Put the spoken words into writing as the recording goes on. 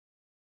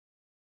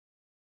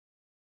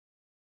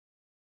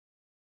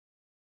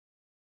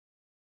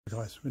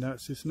Guys, we're now at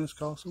Sissinghurst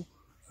Castle.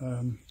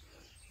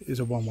 It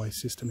is a one-way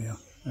system here,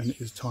 and it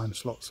is time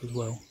slots as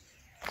well.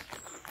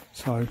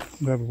 So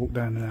we'll have a walk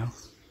down now.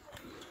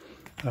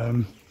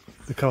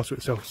 The castle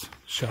itself's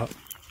shut,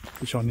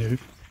 which I knew.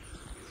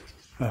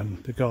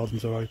 The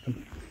gardens are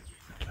open,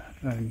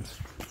 and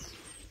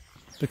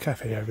the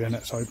cafe area, and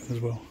that's open as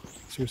well.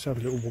 So let's have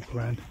a little walk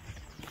around.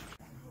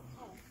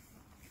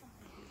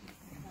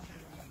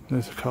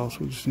 There's the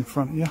castle just in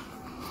front of you.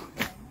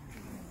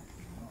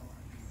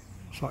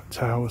 It's like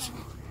towers.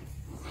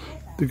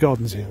 The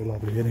gardens here are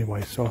lovely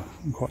anyway, so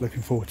I'm quite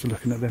looking forward to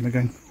looking at them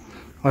again.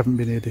 I haven't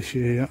been here this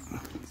year yet.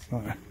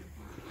 So.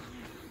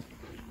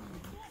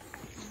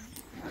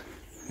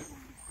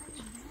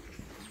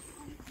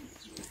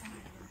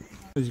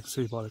 As you can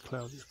see by the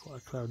clouds, it's quite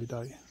a cloudy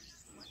day.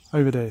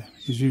 Over there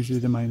is usually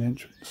the main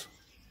entrance.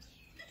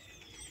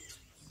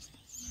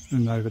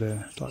 And over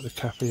there, it's like the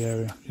cafe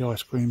area, the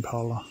ice cream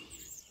parlour.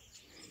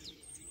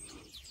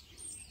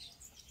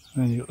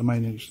 And then you've got the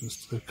main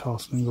entrance to the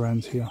castle and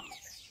grounds here.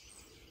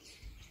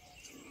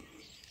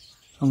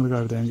 I'm going to go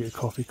over there and get a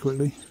coffee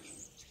quickly.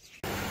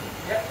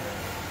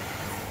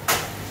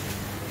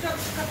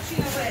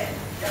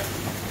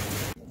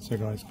 So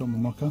guys, got my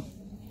mocha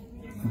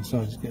and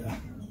so I just get a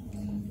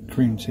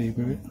cream tea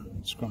with it,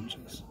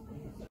 scrumptious.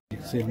 You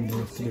can see I'm going to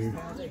have to do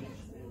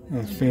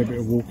a fair bit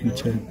of walking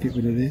to get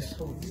rid of this,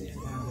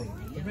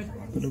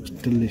 but it looks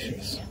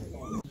delicious.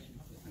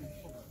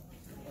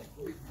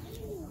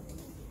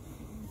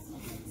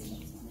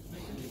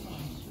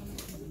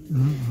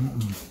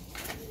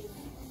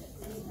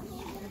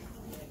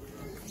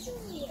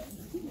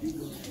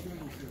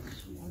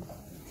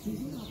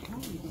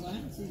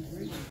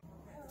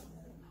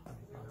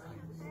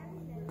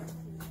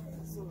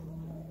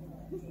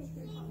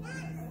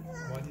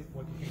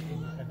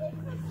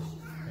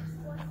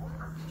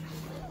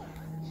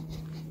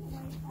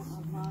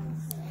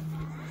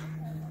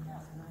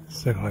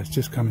 So guys,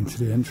 just coming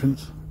to the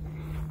entrance.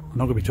 I'm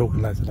not going to be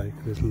talking loud today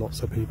because there's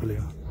lots of people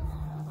here.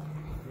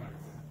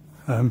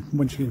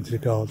 Once you get into the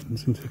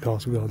gardens, into the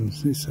castle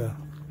gardens, it's a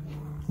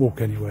walk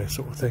anywhere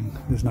sort of thing.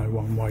 There's no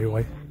one way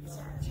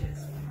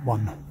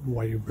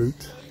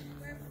route.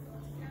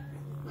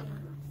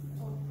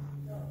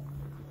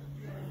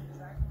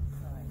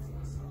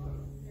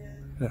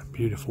 That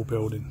beautiful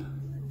building.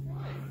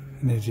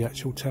 And there's the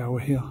actual tower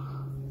here.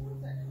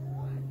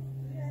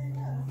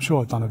 I'm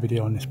sure I've done a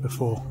video on this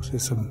before, so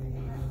there's some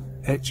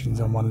etchings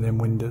on one of them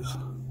windows.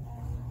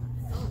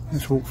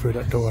 Let's walk through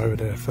that door over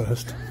there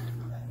first.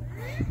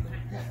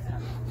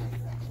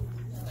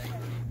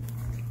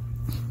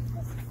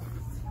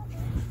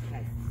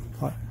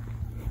 Right.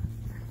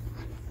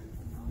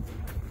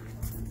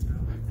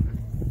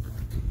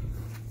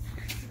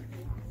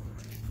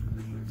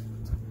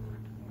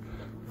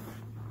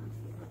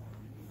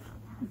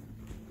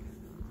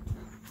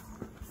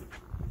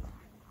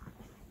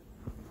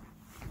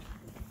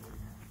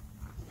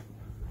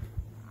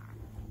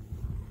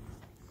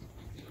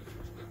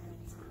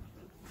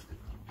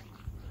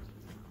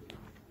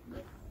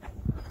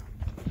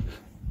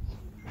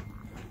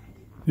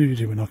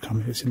 Usually when I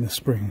come here it's in the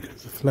spring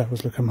because the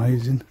flowers look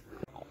amazing.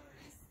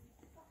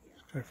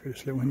 Let's go through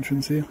this little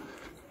entrance here.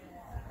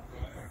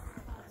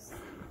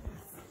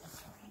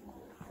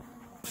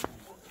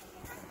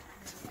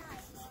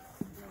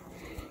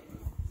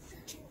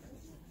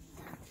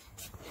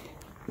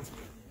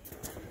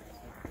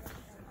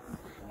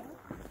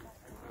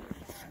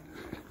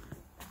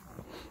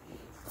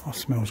 Oh, it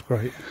smells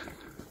great.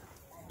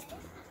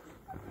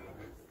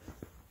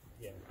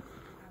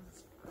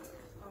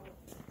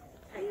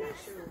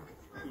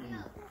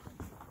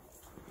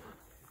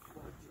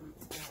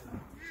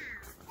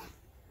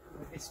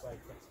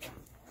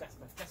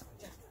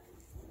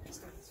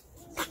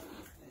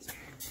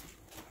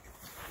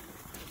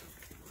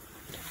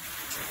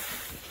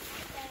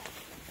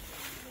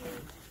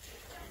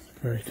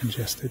 Very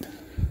congested.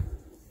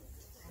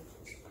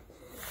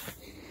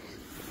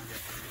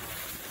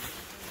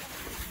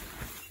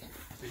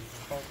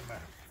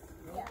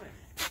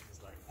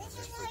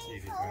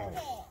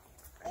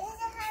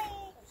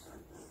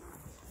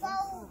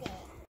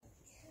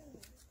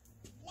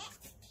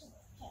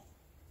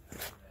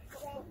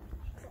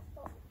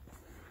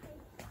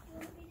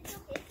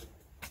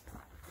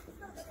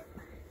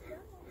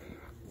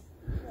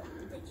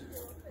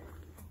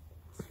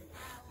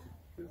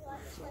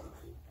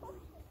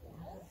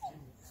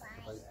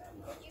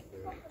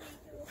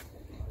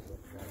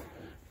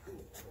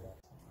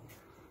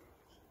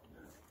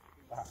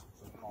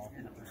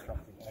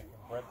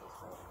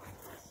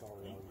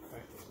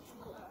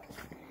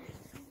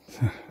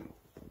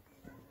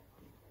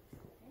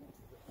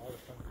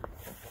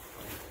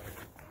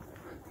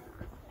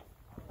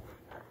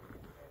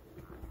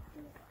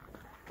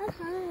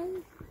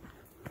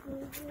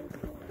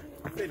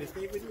 Phil, is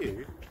he with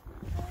you?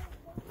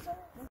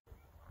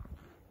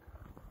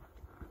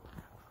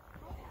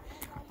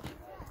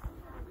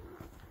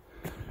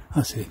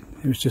 That's it.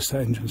 It was just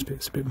that entrance bit.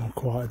 It's a bit more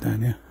quiet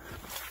down here.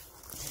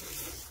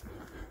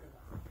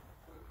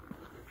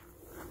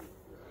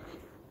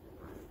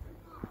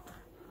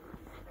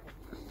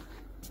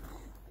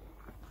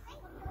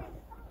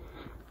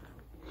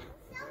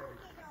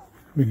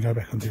 We can go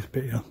back on this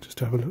bit here, just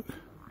to have a look.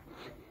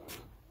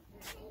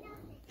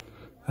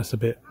 That's a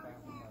bit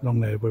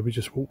along there where we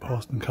just walk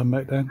past and come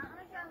back down.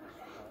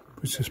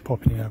 It's just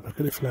popping out. Look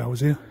at the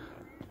flowers here.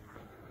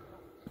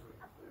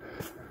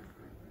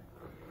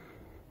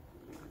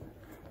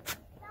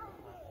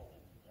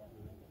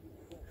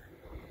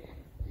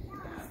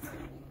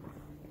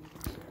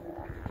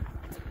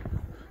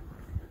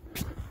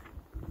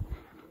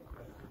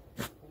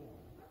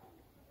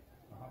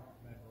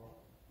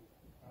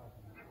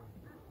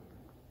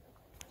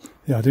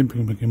 Yeah, I didn't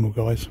bring my gimbal,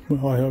 guys.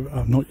 Well,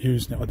 I'm not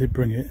using it. I did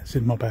bring it. It's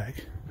in my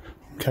bag.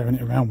 I'm carrying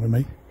it around with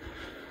me.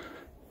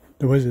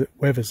 The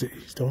weather's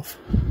eased off,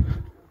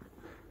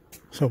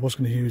 so I was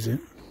going to use it.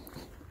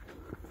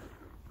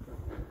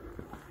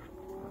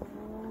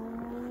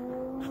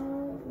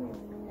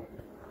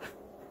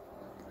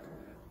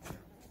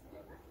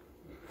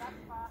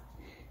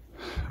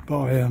 But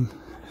I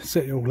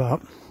set it all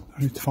up.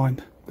 I need to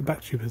find the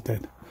battery was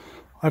dead.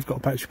 I've got a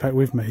battery pack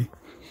with me,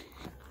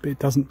 but it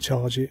doesn't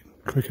charge it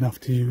quick enough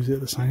to use it at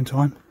the same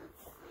time.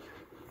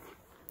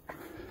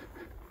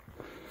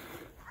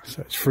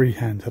 So it's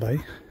freehand today.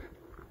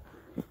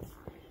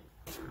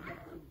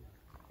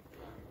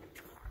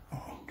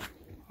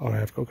 Oh, I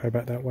have got to go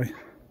back that way.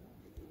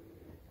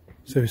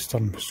 So there's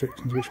some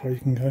restrictions which way you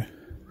can go.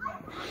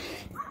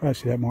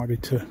 Actually, that might be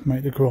to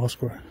make the grass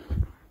grow.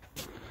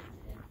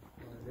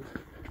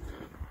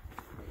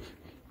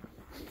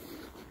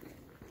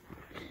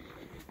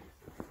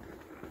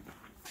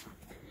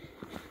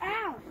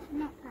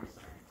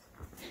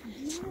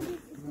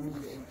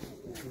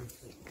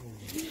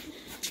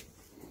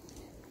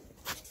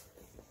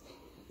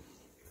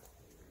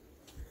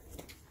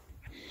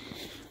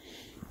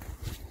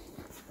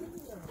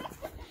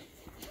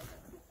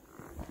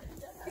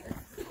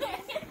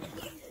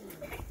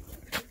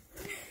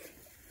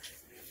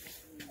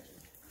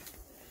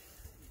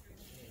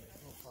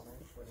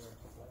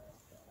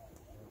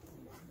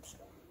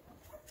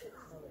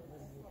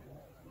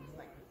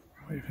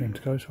 Wait for him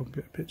to go so I can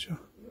get a picture.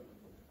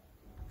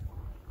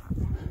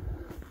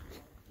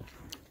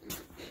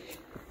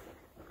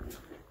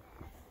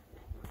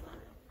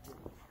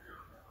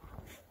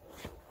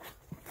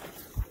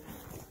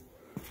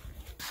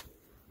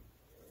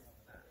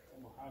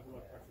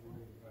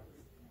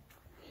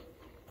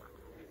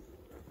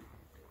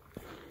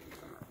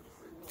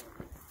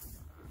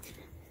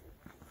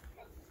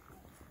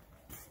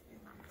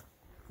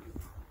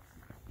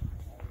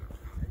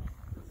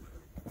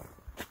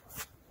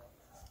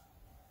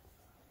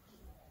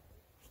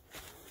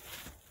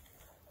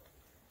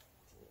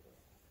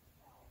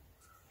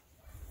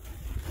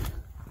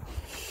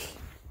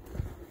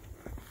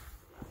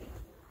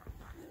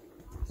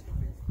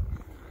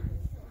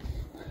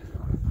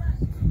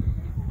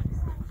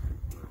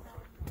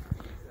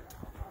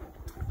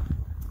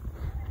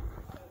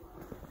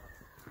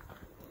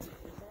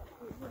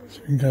 So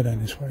we can go down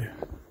this way.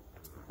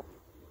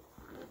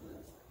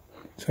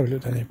 Let's have a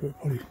look down here, but we'll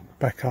probably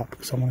back up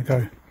because I want to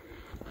go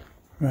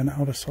around that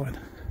other side.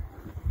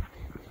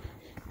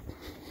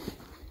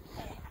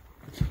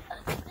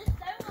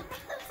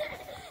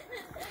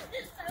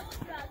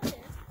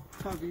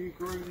 Have you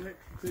grown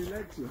 2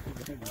 legs?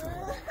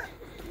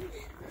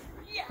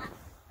 Yeah.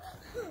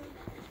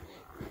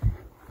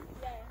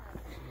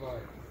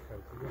 Right, okay,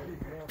 so you're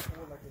more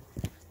 4-legged.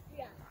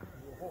 Yeah.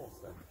 You're a horse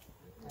then?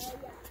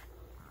 Yeah.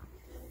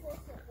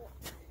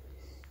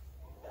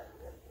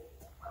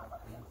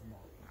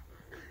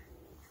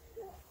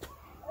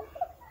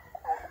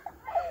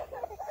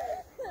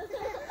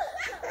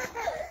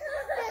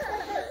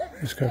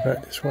 Let's go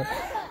back this way.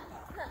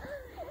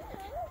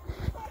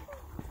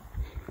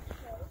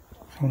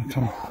 I want to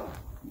come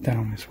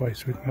down this way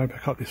so we can go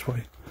back up this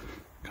way.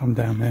 Come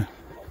down there.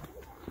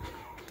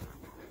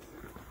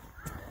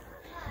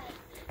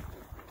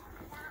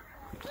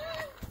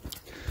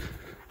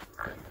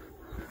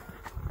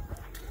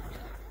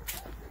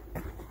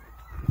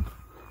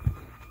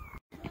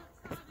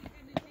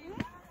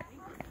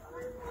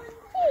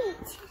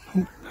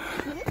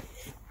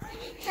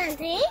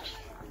 Andy?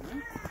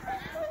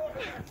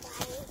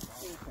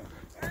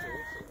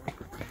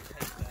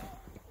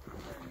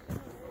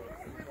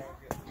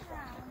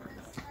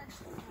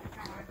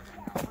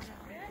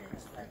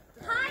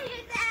 Hi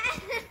there.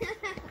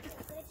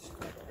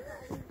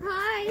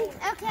 Hi.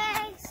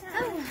 Okay. So.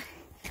 Oh,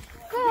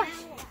 gosh,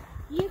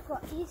 you've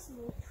got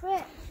easily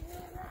tripped.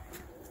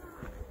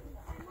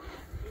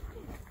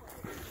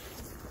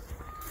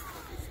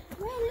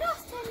 We're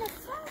lost in the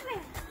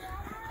forest.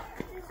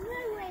 There's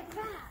no way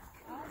back.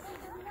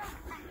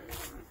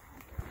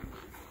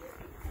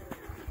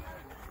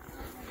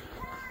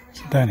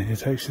 So down here it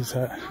takes us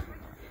that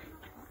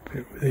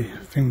bit with the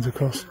things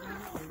across.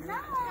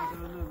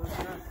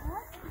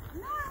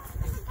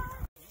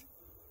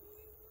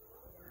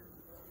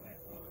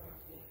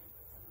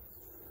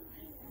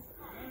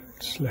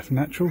 Just left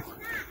natural.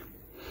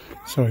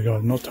 Sorry guys,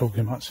 I'm not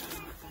talking much.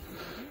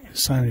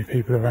 There's so many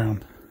people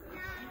around.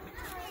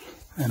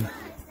 And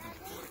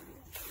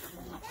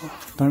I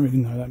don't really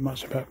know that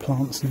much about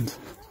plants and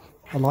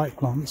I like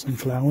plants and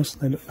flowers,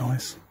 they look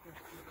nice.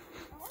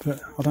 But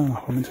I don't know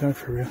if I meant to go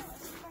through here.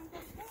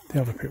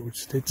 The other people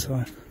just did,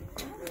 so.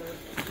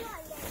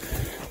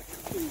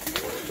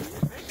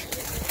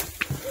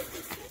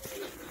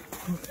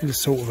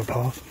 It's sort of a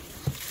path.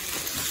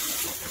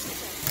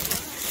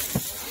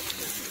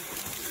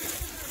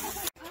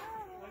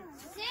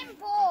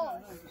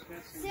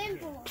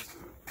 Simple.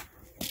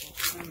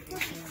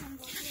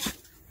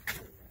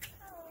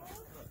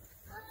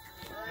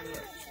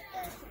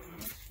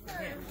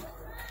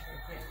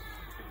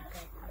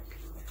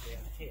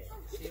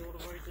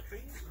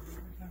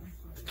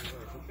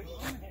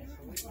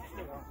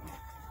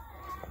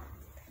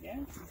 Yeah.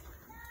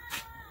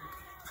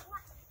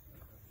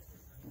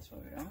 That's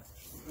where we are.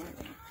 Right.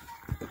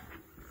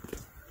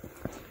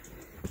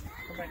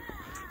 Come back.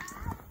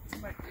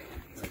 Come back.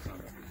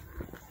 Alexander.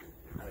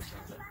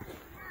 Alexander.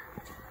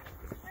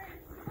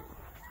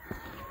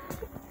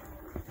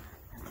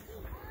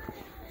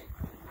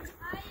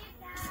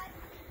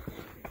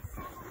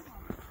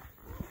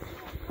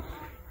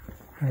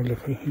 Have a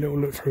little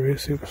look through here,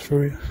 see what's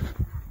through here.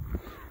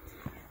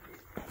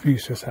 I think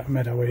it's just that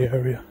meadowy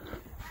area.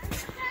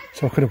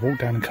 So I could have walked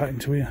down and cut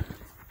into here.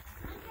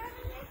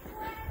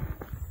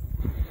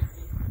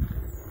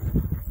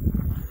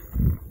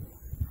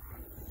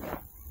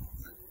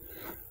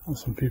 And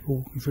some people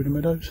walking through the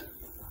meadows.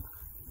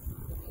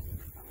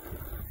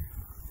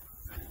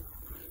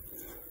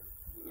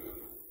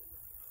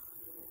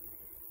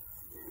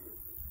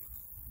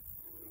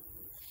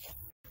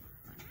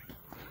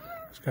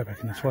 Let's go back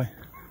in this way.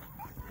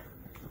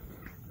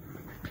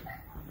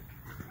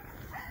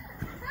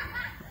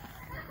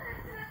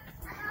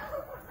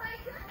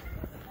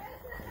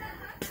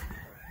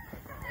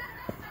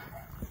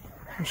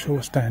 Not sure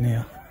what's down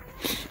here.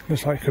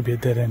 Looks like it could be a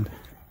dead end.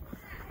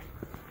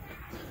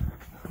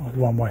 Or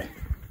one way.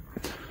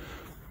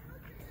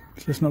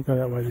 So let's not go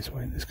that way this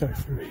way. Let's go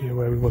through here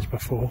where we was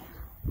before.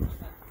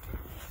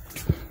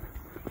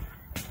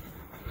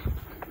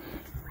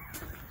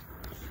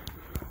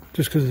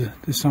 Just because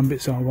there's some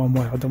bits are one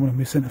way, I don't want to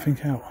miss anything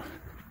out.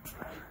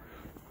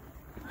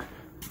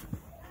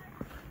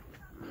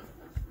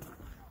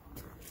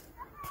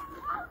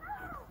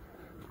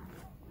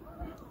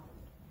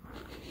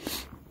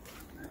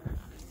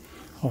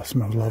 Oh, it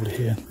smells lovely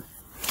here.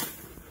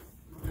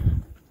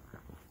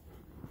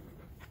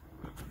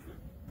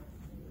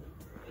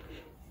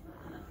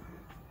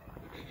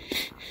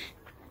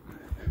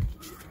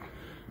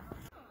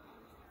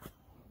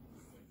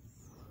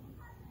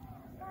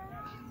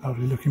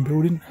 Lovely looking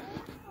building.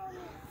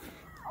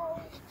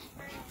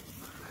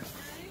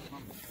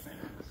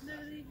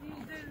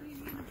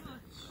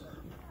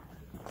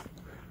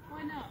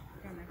 Why not?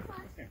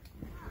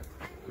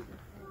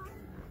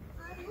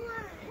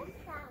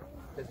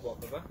 There's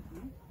what, River?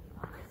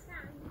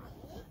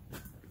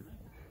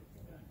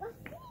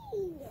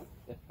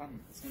 They're fun,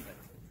 isn't they?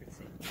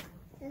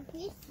 They're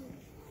pretty.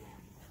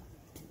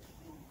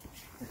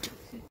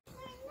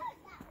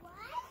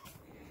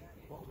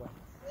 What way?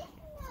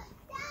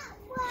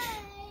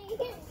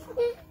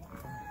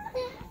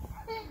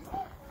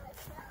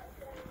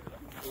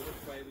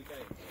 Which way are we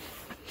going?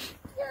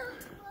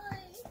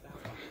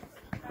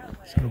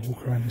 So we'll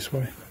walk around this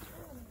way.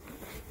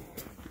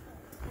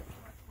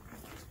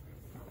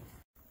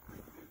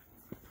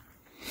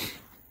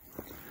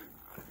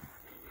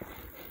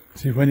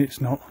 See, when it's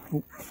not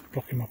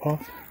blocking my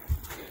path,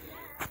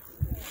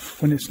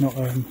 when it's not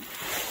on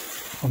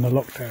the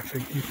lockdown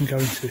thing, you can go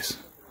into this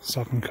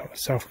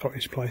South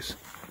Cottage place.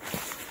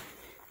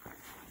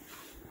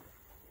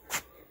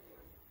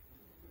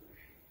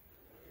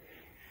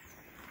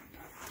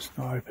 It's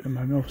not open at the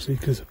moment, obviously,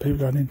 because of people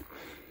going in.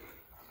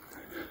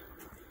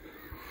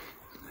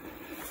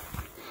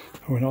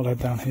 We're not allowed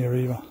down here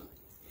either.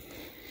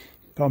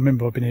 But I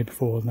remember I've been here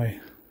before and they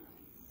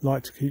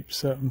like to keep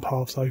certain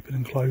paths open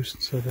and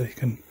closed so they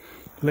can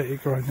let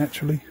it grow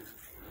naturally.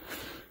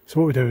 So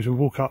what we do is we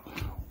walk up,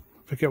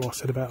 forget what I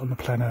said about on the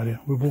plan earlier,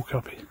 we walk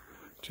up here,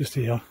 just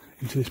here,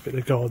 into this bit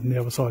of the garden the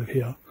other side of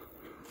here.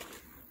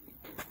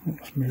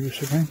 Let's move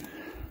this around.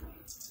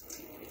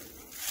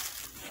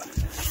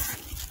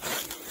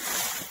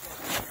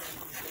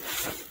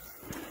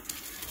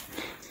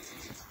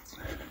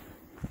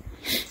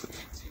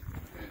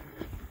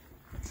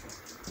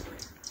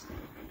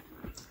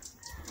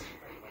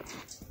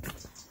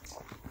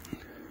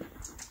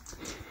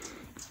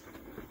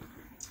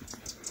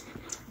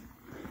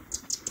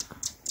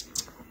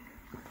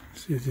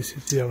 See, this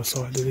is the other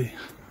side of the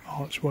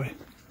archway.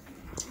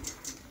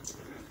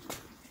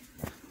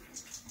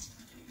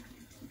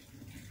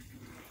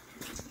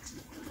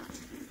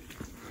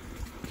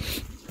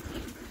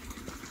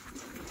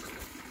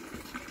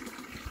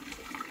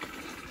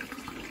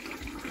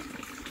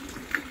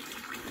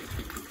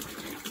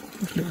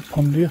 There's a little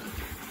pond here.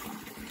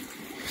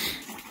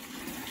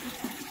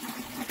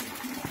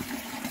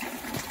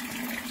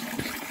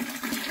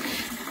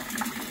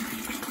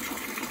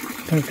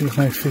 Don't think there's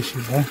no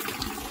fishes there.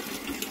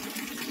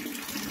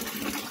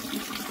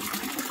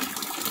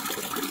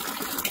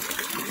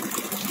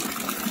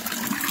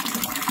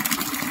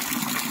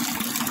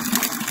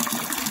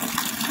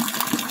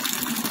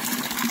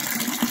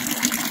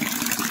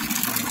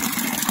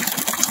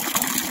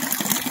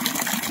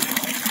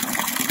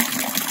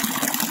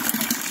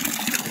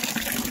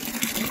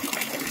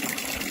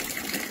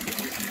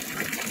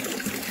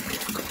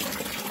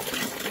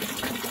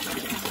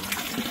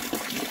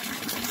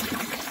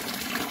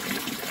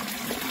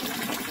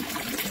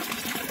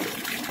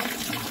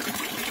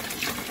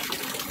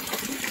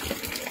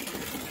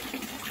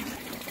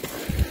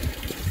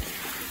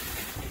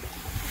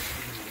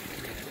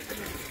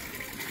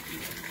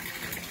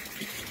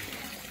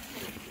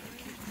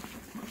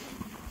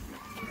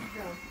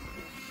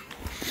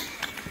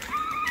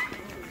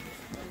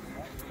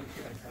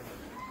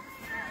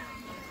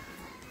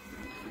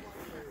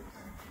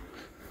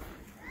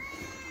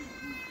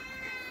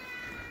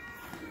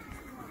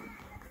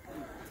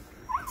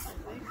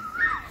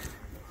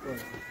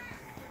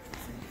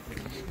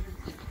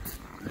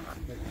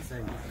 say,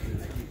 you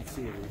can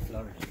see it all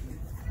flourish.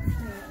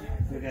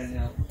 We're going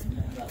out.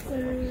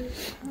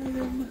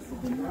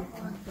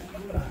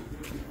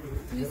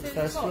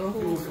 First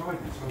floor?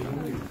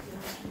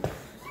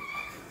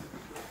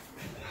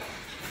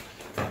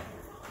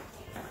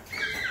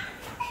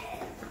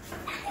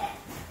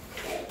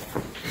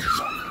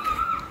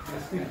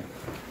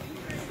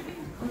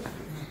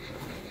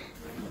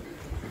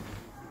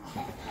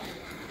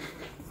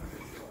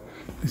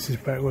 This is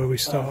back where we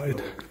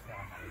started.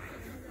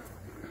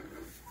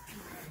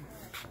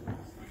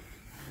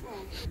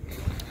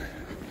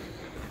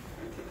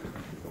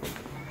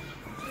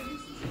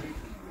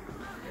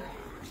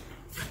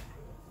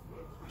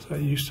 So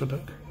it used to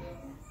look.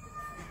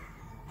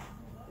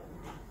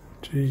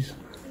 Jeez.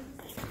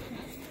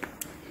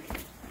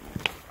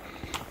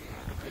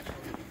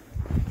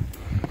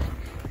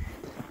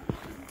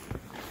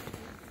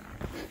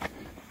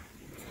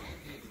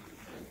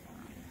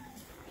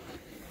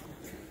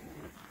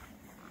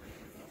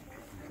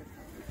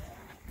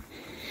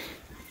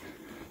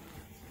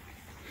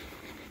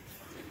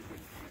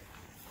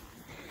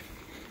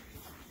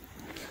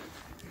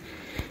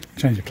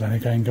 Change the plan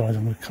again, guys.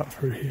 I'm going to cut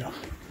through here.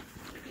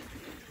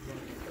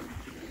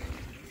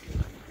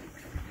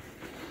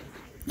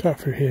 Cut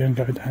through here and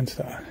go down to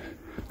that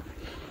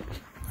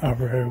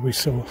other area we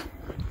saw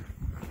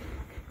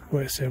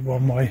where it said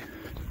one way.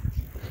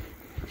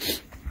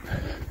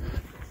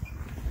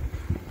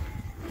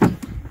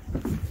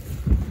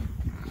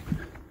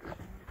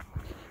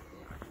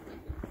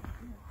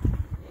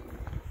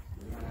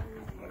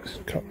 Let's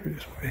cut through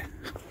this way.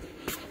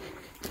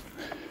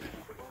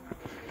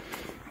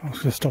 I was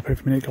going to stop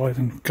every minute, guys,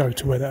 and go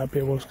to where that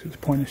bit was, because the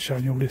point is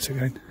showing you all this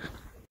again.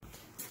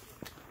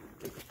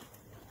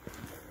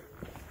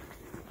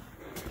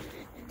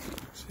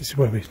 So this is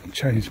where we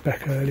changed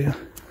back earlier.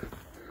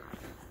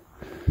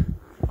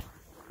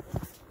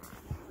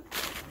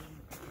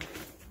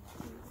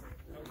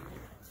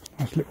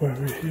 Nice little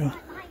area here.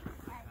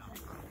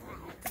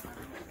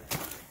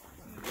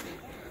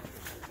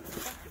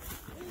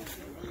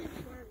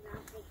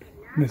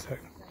 There's that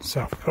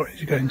south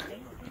cottage again.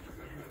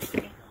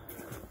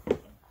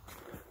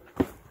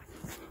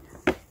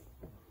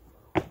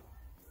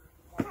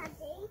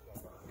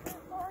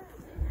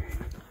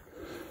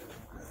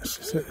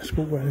 Let's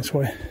walk around this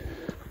way. I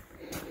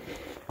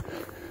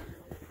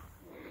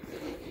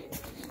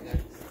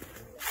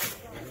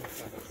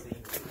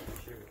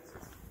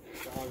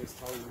was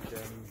told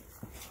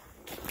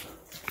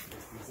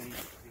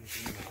these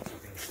emails were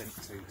being sent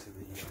to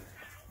the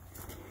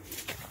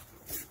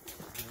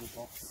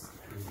mailbox,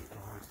 and I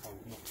was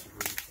told not to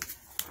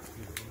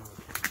read them.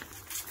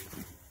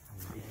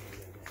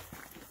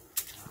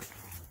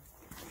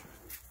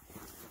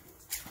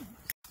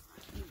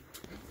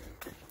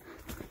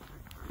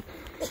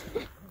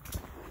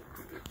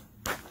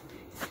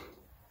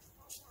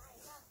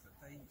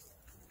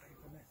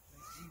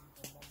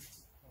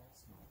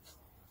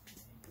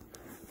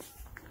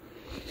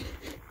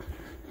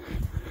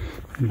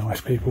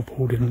 Nice people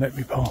pulled in and let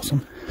me pass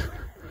them.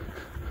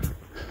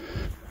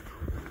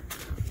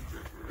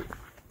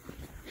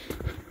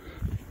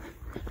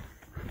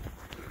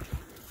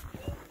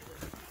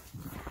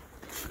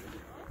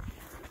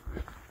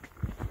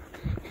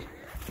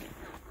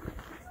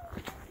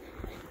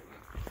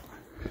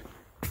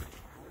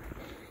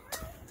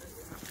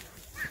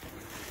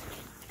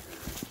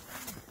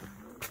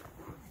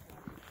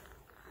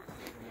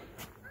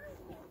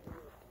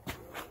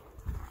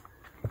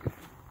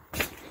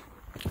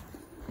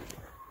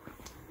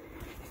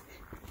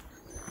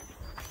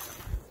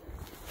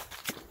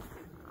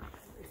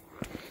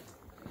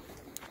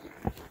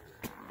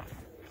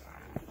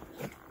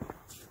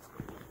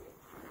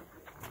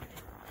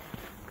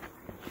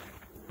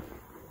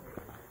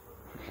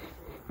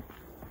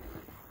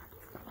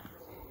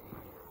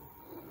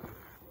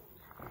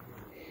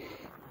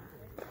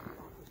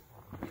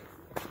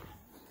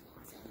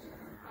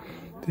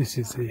 This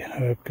is the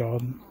herb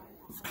garden.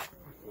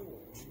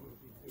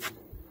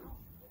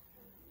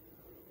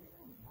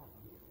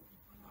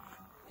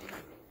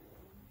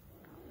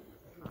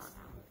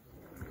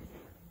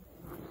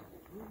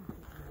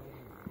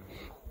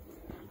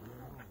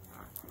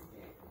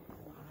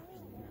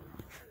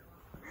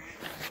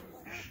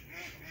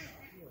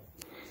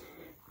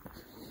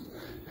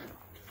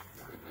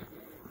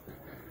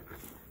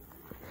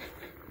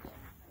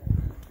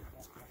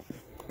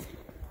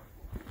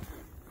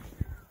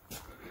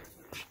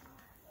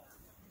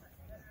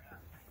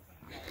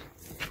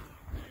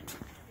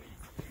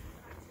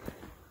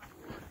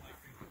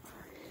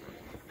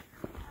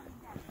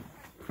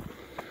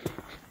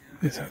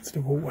 This adds the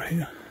water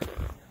here.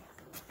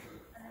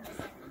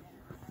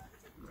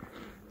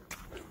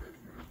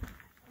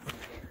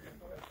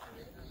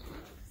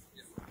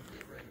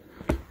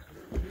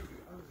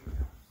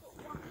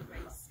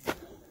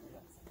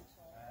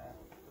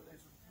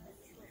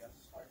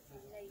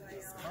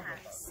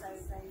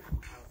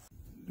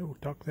 Little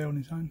duck there on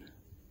his own.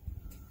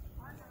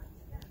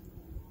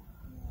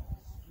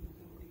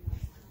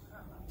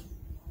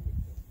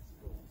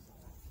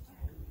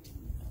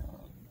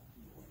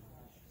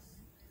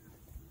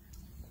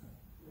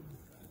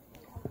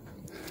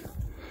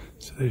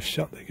 So they've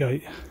shut the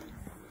gate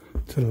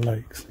to the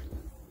lakes.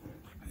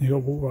 And you've got to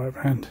walk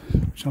right round,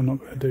 which I'm not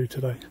going to do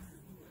today.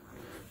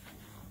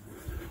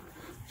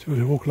 So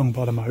we'll walk along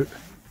by the moat,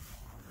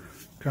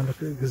 go and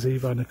look at the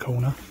gazebo in the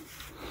corner,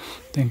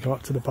 then go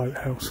up to the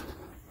boathouse.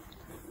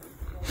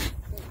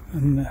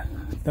 And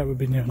that would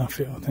be near enough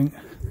here, I think.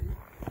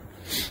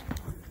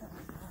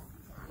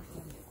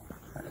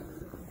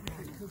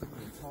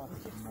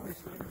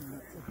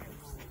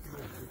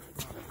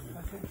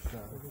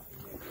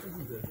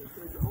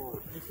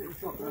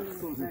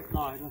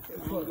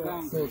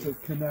 Sort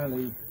of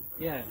canal-y,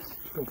 Yes.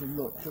 sort of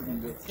look,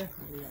 doesn't it?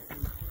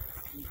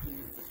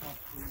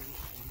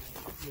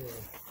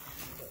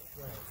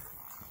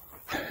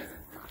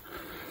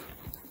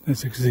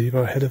 There's a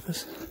gazebo ahead of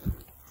us.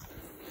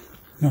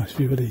 Nice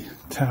view of the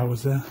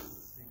towers there.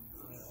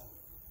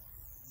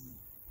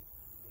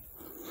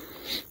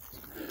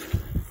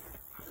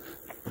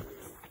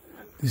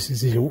 This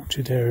is the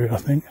orchard area, I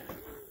think.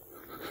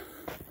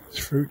 There's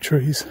fruit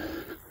trees,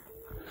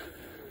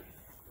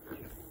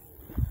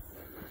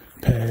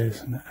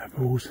 pears and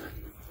apples.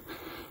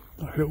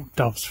 Like a little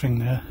doves thing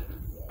there.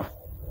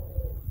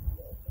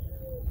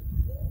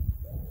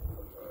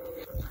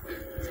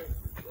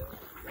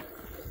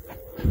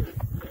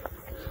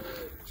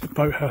 There's a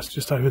boathouse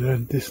just over there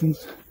in the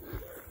distance.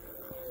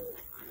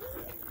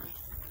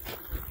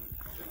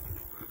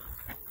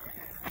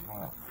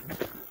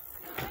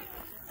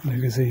 And a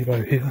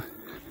gazebo here.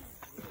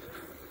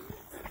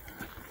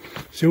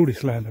 See all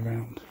this land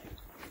around.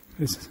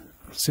 It's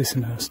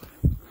Sissinghurst.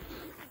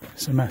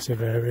 It's a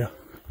massive area.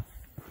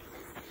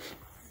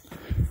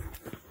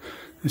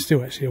 It's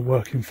still actually a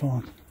working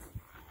farm.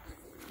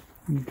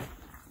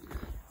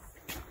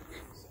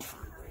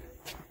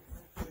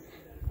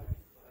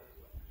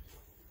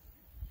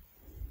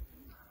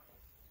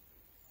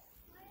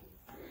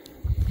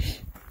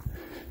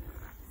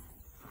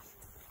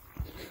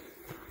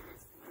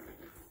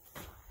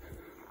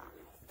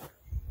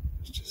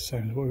 It's just the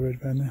same as what we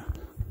read about now.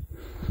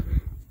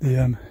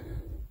 The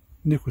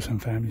Nicholson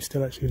family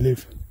still actually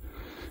live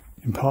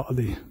in part of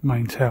the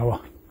main tower.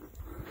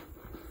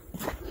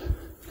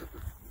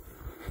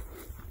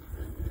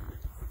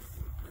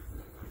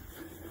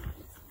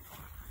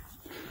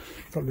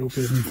 Got a little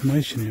bit of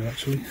information here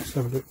actually. Let's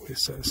have a look what it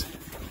says.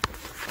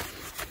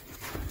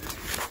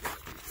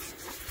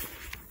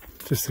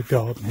 Just the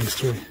garden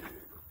history.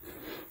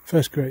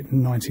 First created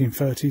in the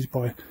 1930s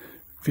by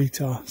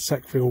Vita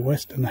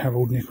Sackville-West and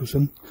Harold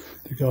Nicholson.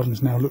 The garden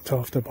is now looked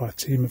after by a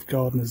team of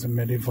gardeners and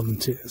many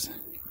volunteers.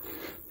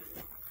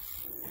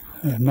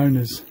 Known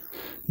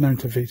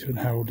to Vita and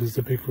Harold as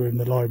the big room,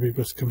 the library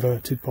was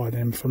converted by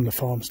them from the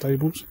farm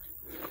stables.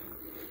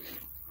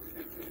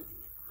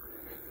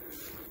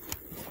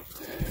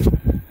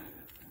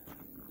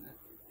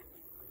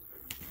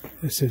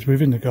 It says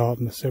within the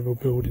garden are several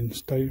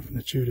buildings dating from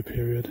the Tudor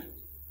period.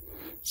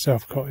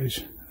 South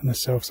Cottage and the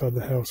south side of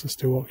the house are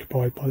still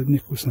occupied by the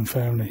Nicholson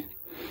family.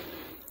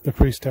 The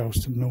priest house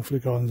to the north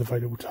of the garden is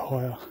available to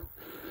hire.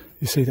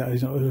 You see that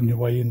is not on your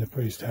way in the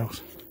priest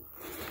house.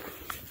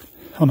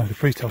 Oh no, the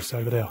priest house is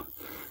over there.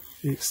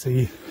 It's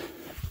the,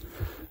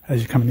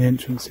 as you come in the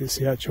entrance, it's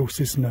the actual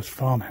Sissinghurst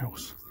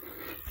farmhouse.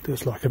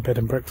 That's like a bed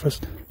and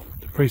breakfast.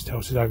 The priest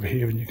house is over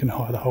here and you can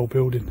hire the whole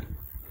building.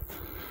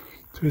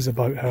 So here's a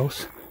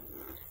boathouse.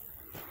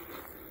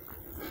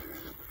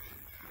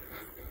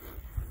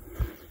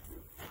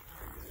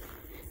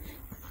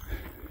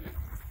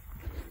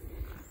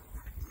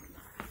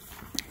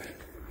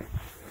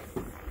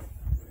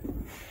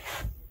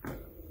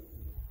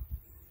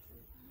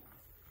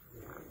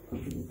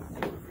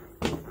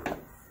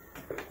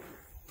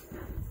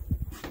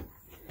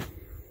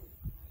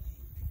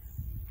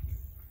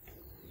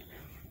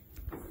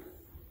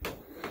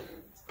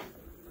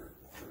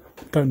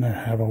 Don't know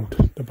how old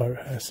the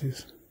boathouse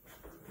is.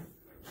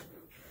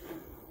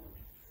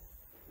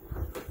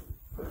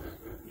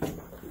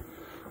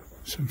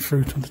 Some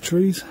fruit on the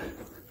trees.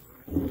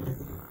 There's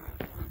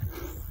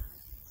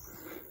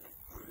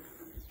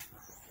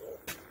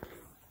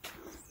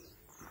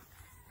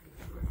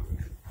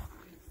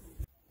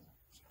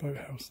a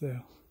boathouse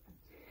there.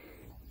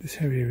 This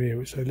area here,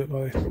 which they look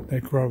like they're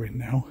growing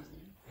now.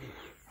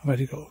 I've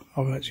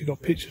actually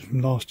got pictures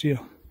from last year.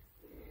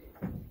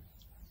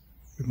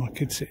 With my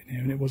kids sitting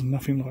here, and it wasn't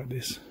nothing like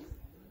this. It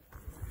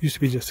used to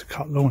be just a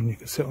cut lawn, you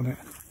could sit on it.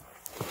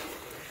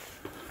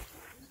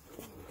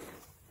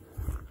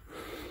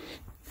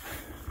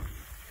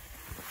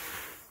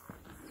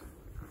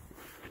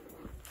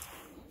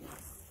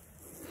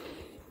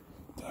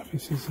 So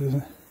this is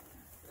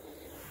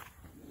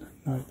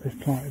no, they've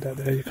planted that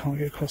there, you can't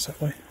get across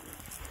that way.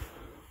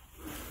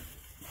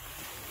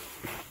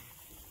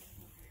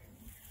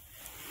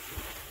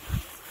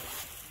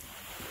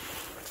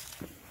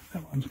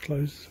 That one's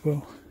closed as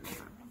well.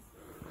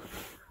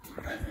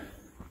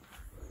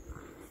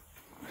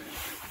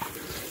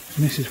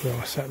 And this is where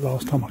I sat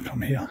last time I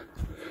come here.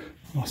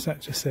 I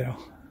sat just there,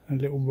 and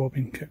a little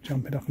robin kept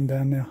jumping up and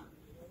down there.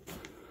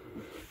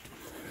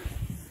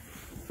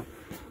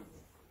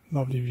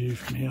 Lovely view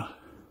from here.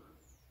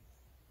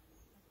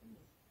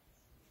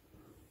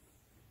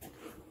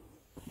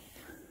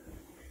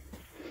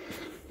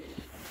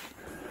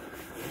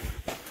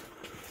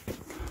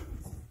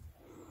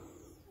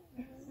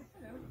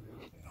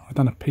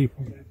 done a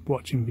people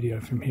watching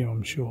video from here,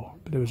 I'm sure,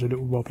 but there was a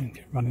little robin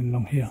kept running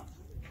along here.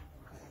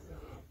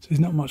 So there's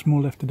not much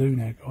more left to do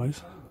now,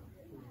 guys.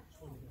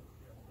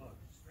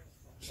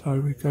 So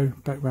we go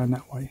back round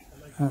that way,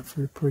 out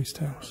through the priest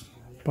house,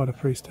 by the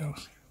priest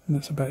house, and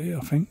that's about it,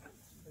 I think.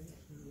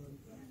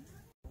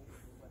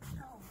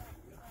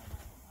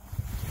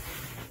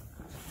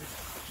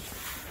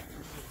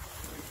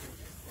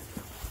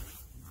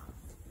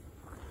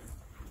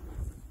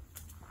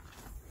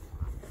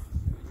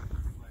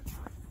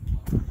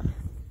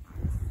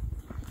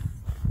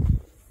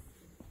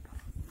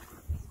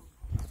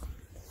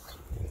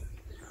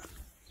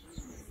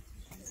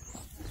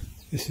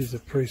 This is the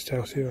priest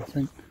house here, I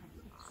think.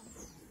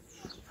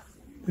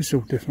 This is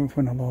all different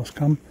from when I last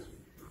come.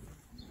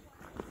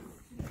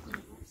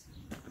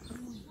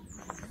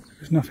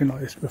 There's nothing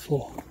like this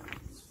before.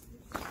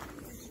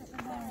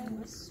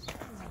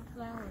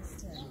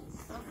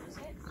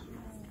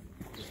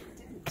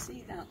 Didn't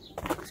see that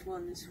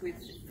ones with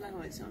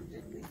flowers on,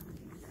 did we?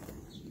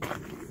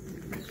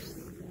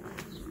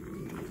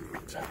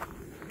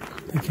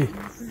 Thank you.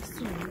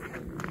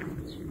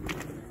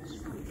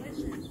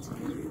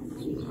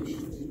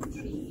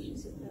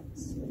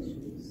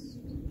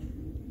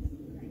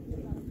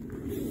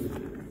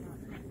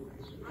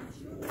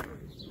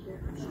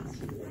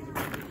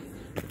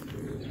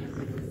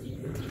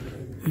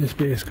 This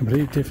bit is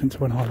completely different to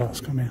when I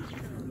last come here.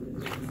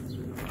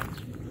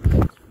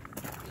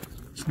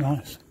 It's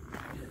nice.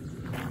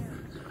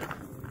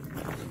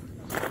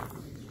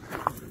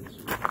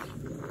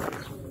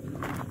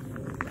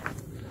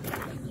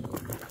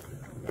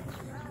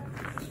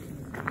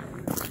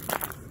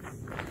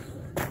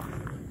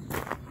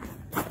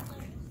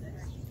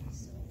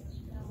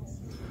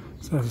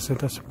 So as I said,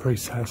 that's a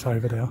priest's house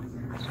over there.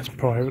 That's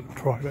private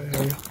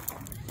area.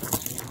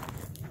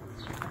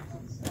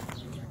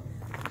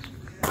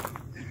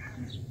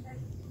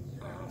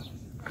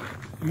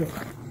 You've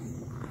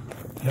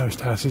got the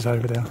host houses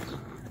over there,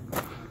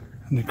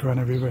 and the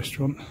granary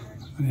restaurant,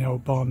 and the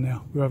old barn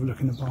now. We'll have a look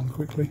in the barn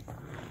quickly.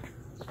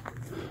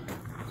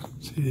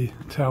 See the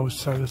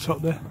towers over the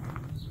top there.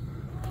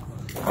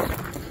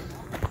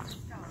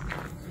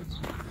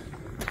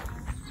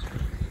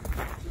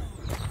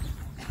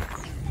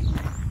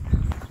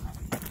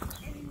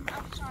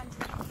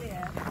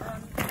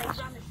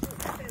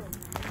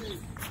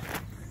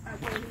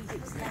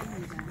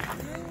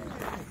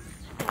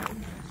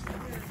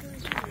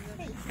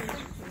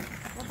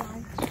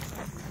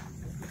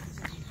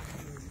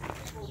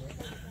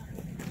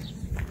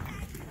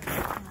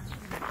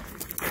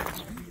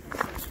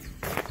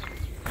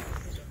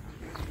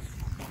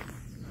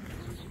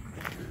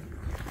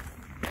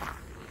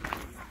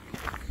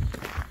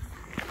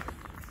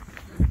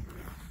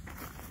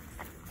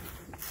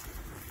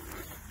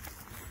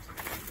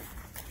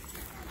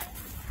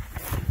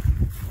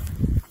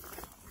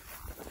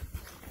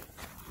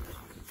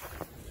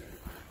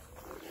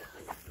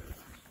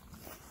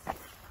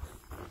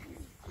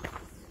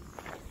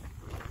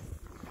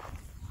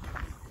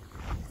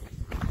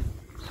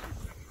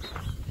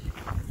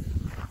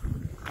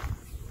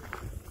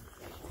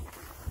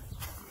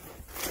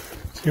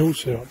 The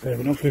also up there,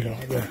 but not really up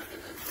there.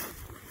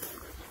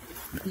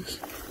 There's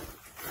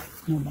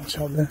not much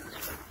up there.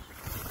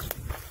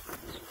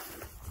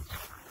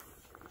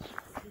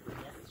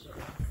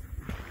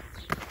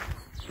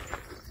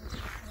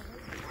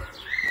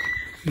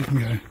 You can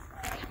go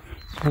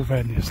all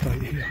around the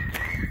estate here.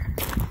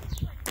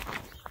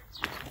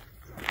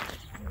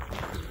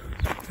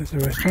 There's the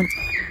restaurant.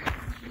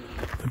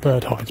 The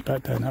bird hides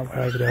back down that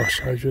way over there, I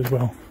showed you as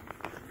well.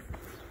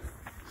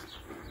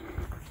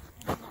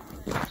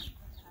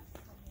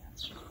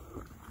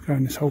 Go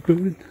in this whole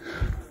building.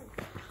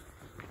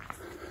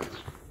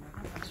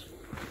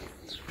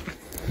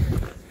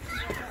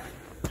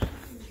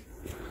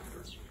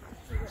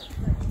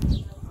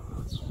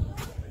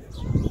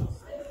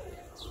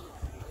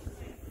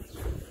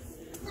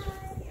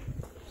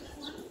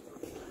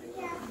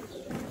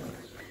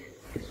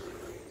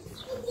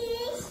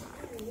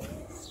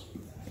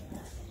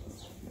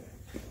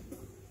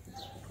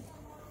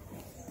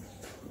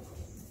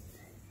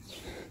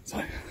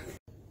 So,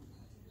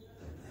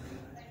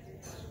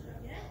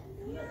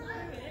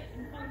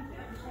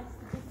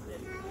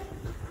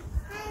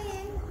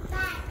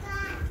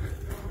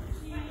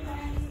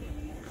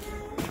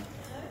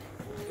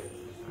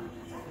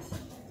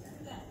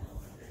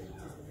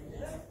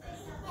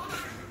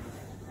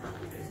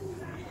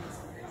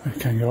 we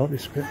can go up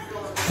this bit.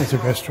 There's a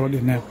restaurant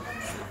in there.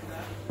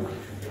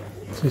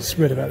 So it's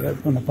read about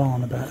that on the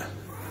barn about it.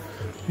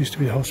 Used to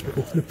be a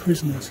hospital for the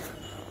prisoners.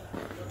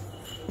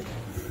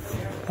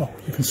 Oh,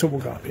 you can sort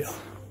of go up here.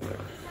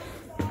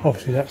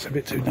 Obviously that's a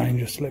bit too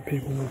dangerous to let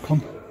people walk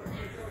on.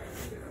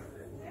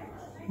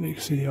 You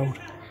can see all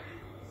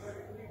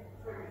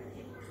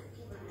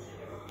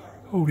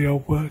the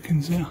old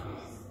workings there.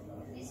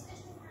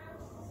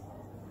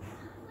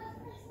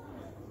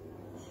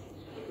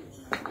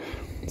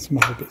 Some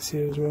other bits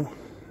here as well.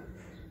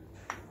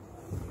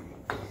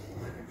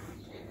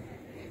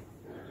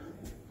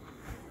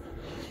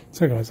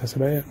 So guys, that's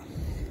about it.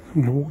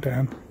 I'm going to walk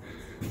down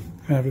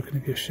and have a look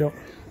at this shop.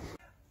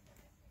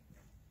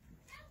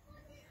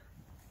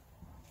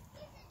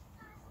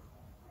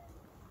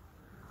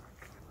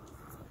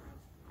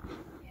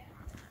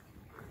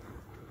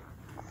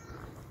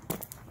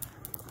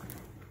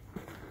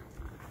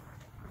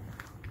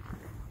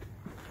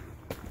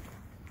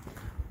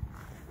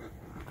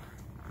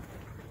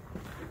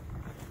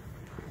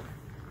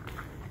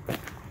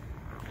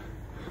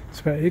 That's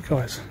about it,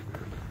 guys.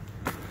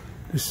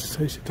 This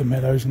is the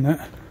meadows and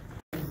that.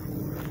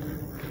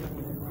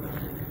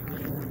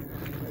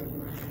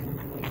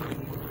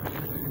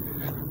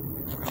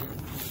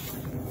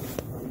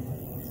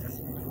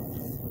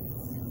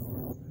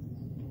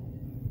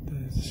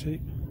 There's the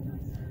sheep.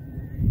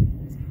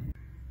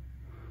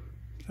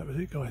 That was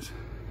it, guys.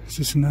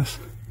 Sissinghurst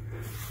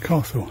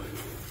Castle.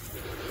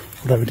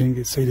 Although we didn't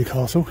get to see the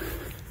castle.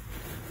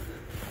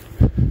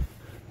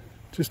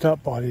 Just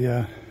up by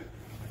the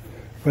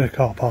where the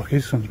car park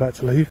is, so I'm about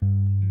to leave.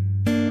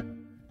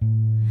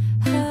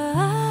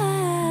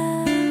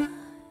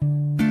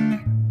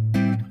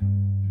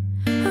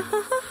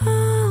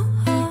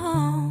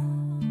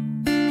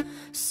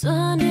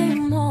 Sunday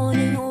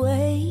morning,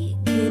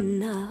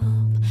 waking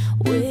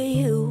up with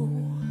you.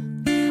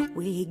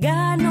 We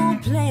got no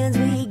plans,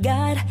 we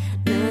got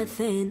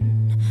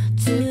nothing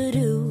to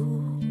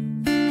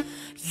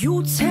do.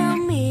 You tell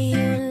me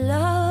you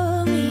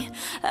love me,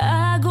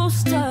 I go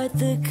start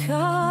the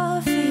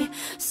coffee.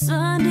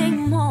 Sunday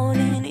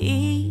morning,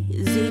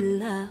 easy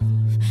love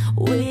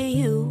with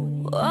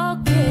you.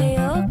 Okay,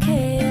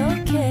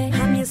 okay, okay.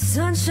 I'm your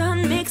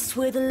sunshine mixed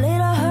with a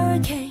little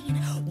hurricane.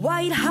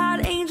 White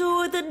hot angel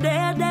with a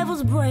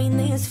daredevil's brain.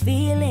 This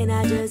feeling,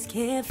 I just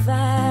can't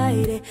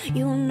fight it.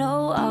 You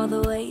know all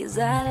the ways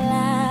I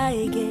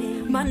like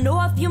it. My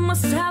north, you're my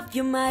south,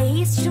 you're my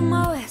east, you're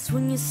my west.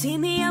 When you see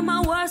me at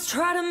my worst,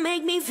 try to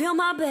make me feel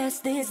my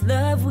best. This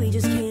love, we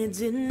just can't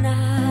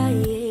deny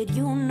it.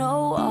 You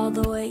know all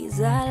the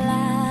ways I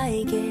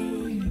like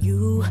it.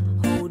 You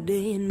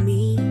holding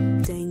me,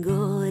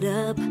 tangled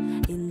up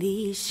in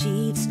these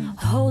sheets.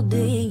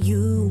 Holding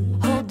you,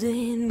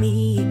 holding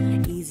me,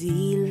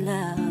 easy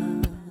love.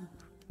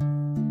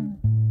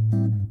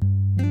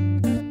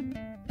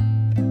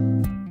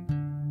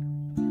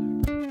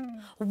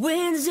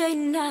 Wednesday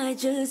night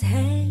just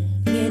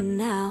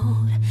hanging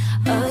out,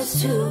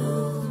 us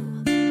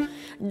two.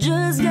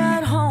 Just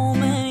got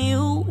home and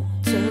you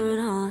turn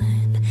on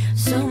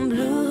some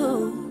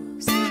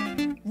blues.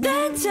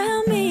 Then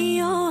tell me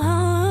you're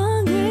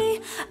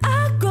hungry,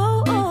 I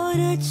go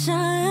order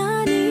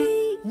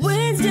Chinese.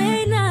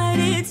 Wednesday night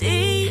it's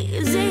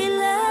easy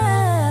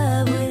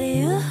love with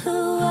you.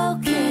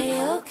 Okay,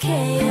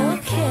 okay,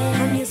 okay.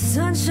 I'm your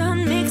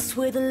sunshine mixed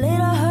with a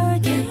little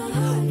hurricane.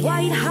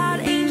 White hot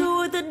angel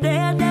with a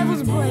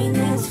daredevil's brain.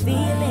 This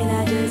feeling,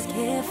 I just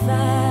can't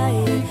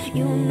fight it.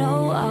 You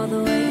know all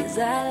the ways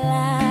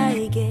I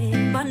like it.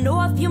 My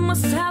north, you're my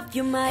south,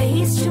 you're my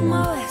east, you're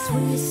my west.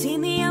 When you see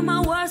me at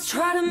my worst,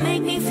 try to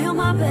make me feel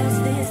my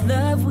best. This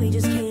love, we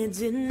just can't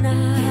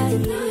deny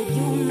it.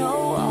 You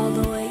know all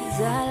the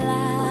ways I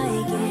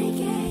like it.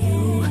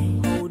 You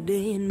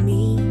holding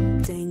me,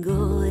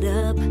 tangled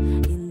up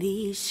in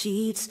these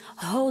sheets.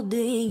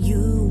 Holding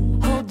you,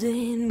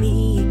 holding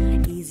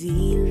me,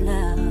 easy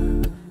love.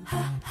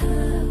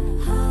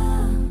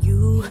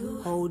 You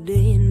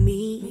holding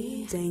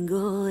me,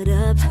 tangled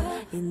up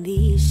in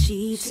these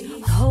sheets.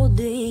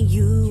 Holding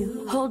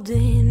you,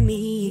 holding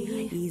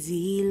me,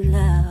 easy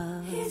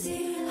love.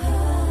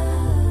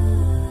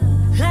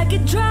 Like a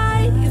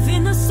drive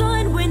in the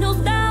sun, windows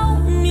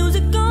down,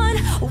 music on.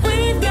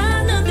 We've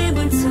got nothing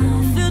but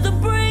time. Feel the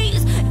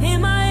breeze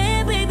in my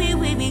head, baby,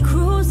 we be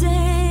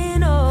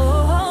cruising. Oh,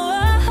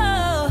 oh,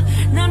 oh.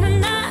 Na na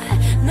na,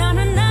 na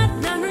na na,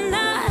 na na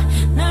na,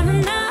 na na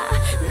na.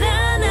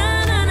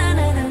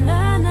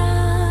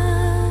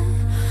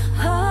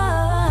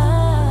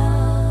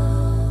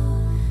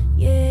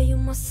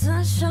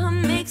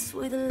 Sunshine mixed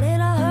with a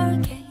little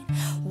hurricane.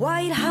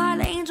 White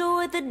hot angel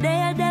with a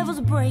daredevil's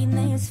brain.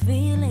 This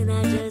feeling,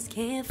 I just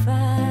can't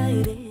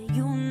fight it.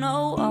 You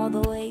know all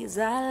the ways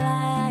I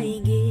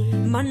like it.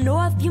 My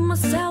north, you're my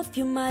south,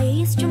 you're my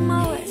east, you're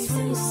my west.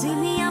 When you see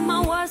me at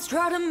my worst,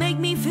 try to make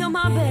me feel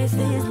my best.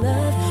 This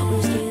love,